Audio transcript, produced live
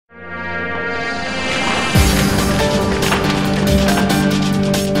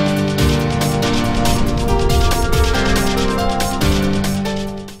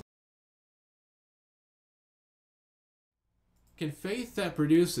Can faith that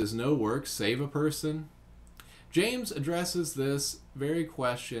produces no works save a person? James addresses this very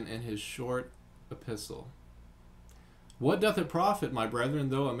question in his short epistle. What doth it profit, my brethren,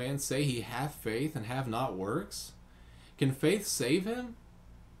 though a man say he hath faith and have not works? Can faith save him?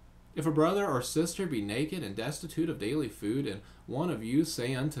 If a brother or sister be naked and destitute of daily food, and one of you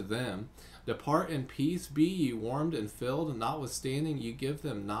say unto them, Depart in peace, be ye warmed and filled, and notwithstanding ye give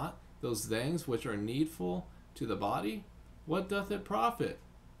them not those things which are needful to the body, what doth it profit?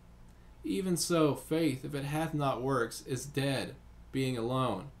 Even so, faith, if it hath not works, is dead, being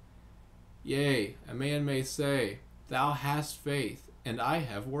alone. Yea, a man may say, Thou hast faith, and I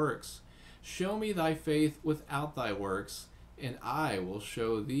have works. Show me thy faith without thy works, and I will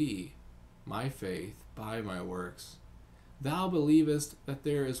show thee my faith by my works. Thou believest that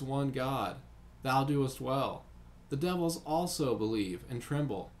there is one God. Thou doest well. The devils also believe and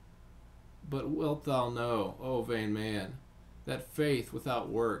tremble. But wilt thou know, O vain man, that faith without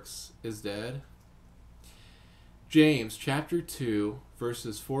works is dead? James chapter 2,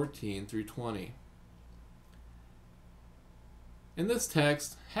 verses 14 through 20. In this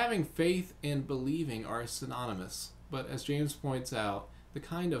text, having faith and believing are synonymous, but as James points out, the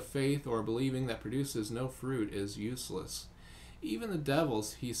kind of faith or believing that produces no fruit is useless. Even the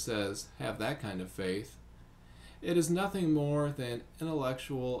devils, he says, have that kind of faith. It is nothing more than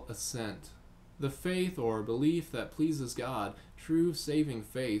intellectual assent. The faith or belief that pleases God, true saving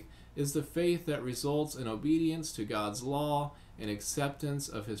faith, is the faith that results in obedience to God's law and acceptance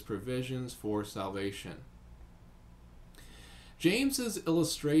of his provisions for salvation. James's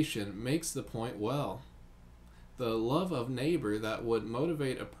illustration makes the point well. The love of neighbor that would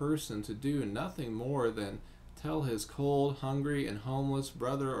motivate a person to do nothing more than tell his cold, hungry, and homeless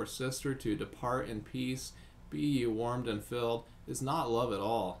brother or sister to depart in peace, be ye warmed and filled, is not love at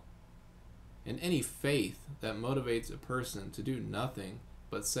all. And any faith that motivates a person to do nothing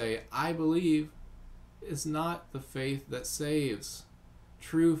but say, I believe, is not the faith that saves.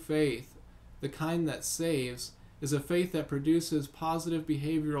 True faith, the kind that saves, is a faith that produces positive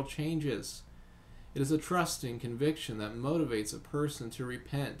behavioral changes. It is a trusting conviction that motivates a person to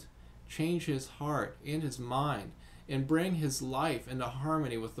repent, change his heart and his mind, and bring his life into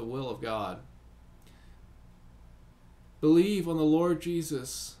harmony with the will of God. Believe on the Lord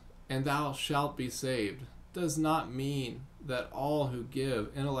Jesus, and thou shalt be saved, does not mean that all who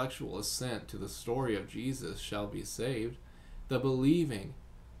give intellectual assent to the story of Jesus shall be saved. The believing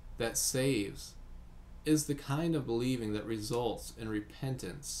that saves is the kind of believing that results in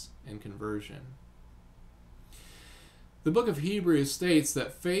repentance and conversion. The book of Hebrews states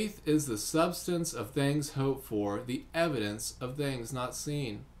that faith is the substance of things hoped for, the evidence of things not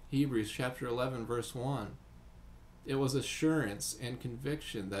seen. Hebrews chapter 11, verse 1. It was assurance and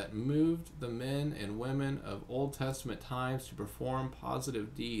conviction that moved the men and women of Old Testament times to perform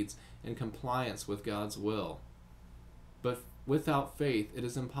positive deeds in compliance with God's will. But without faith it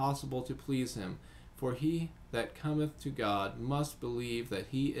is impossible to please him, for he that cometh to God must believe that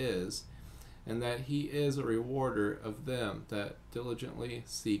he is, and that he is a rewarder of them that diligently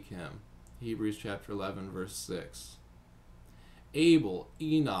seek him. Hebrews chapter 11, verse 6. Abel,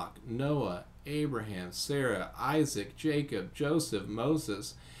 Enoch, Noah, Abraham, Sarah, Isaac, Jacob, Joseph,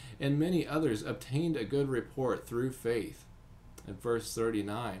 Moses, and many others obtained a good report through faith. In verse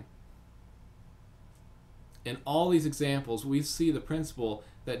 39. In all these examples, we see the principle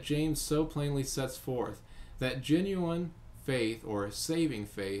that James so plainly sets forth, that genuine faith or saving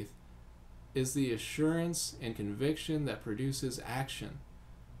faith is the assurance and conviction that produces action.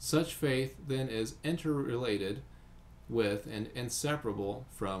 Such faith then is interrelated with and inseparable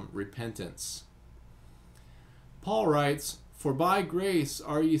from repentance. Paul writes, For by grace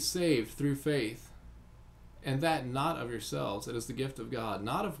are ye saved through faith, and that not of yourselves, it is the gift of God,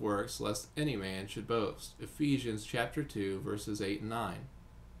 not of works, lest any man should boast. Ephesians chapter 2, verses 8 and 9.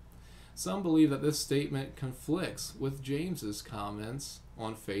 Some believe that this statement conflicts with James's comments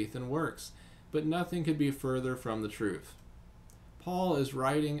on faith and works, but nothing could be further from the truth. Paul is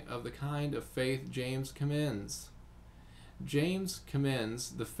writing of the kind of faith James commends. James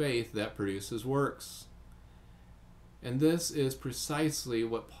commends the faith that produces works. And this is precisely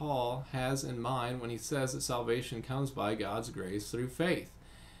what Paul has in mind when he says that salvation comes by God's grace through faith.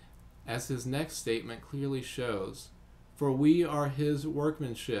 As his next statement clearly shows, For we are his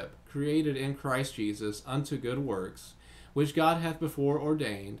workmanship, created in Christ Jesus unto good works, which God hath before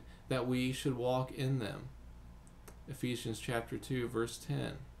ordained that we should walk in them. Ephesians chapter 2, verse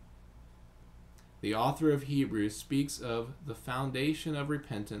 10. The author of Hebrews speaks of the foundation of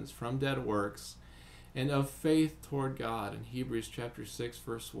repentance from dead works and of faith toward God in Hebrews chapter 6,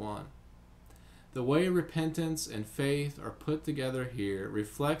 verse 1. The way repentance and faith are put together here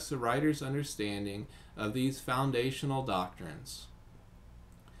reflects the writer's understanding of these foundational doctrines.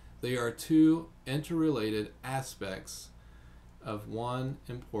 They are two interrelated aspects of one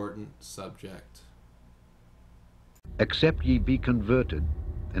important subject. Except ye be converted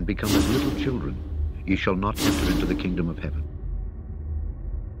and become as little children, ye shall not enter into the kingdom of heaven.